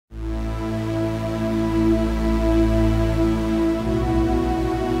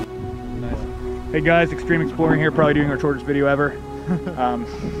Hey guys, Extreme Exploring here, probably doing our shortest video ever.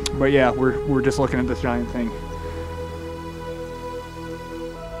 But yeah, we're just looking at this giant thing.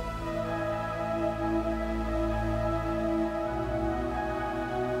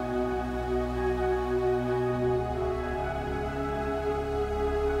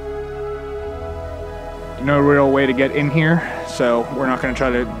 No real way to get in here, so we're not going to try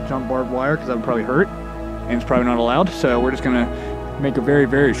to jump barbed wire because that would probably hurt, and it's probably not allowed. So we're just going to make a very,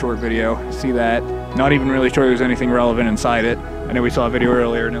 very short video. See that? Not even really sure there's anything relevant inside it. I know we saw a video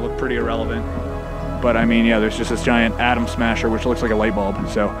earlier and it looked pretty irrelevant, but I mean, yeah, there's just this giant atom smasher which looks like a light bulb.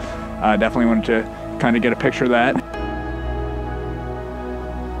 So definitely wanted to kind of get a picture of that.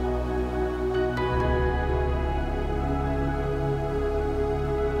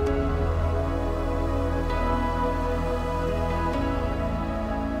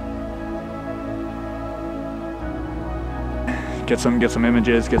 Get some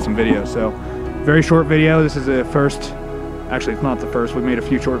images, get some videos. So very short video. This is the first, actually it's not the first, we've made a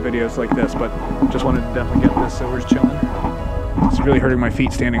few short videos like this, but just wanted to definitely get this, so we're just chilling. It's really hurting my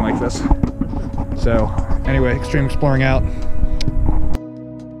feet standing like this. So anyway, Extreme Exploring out.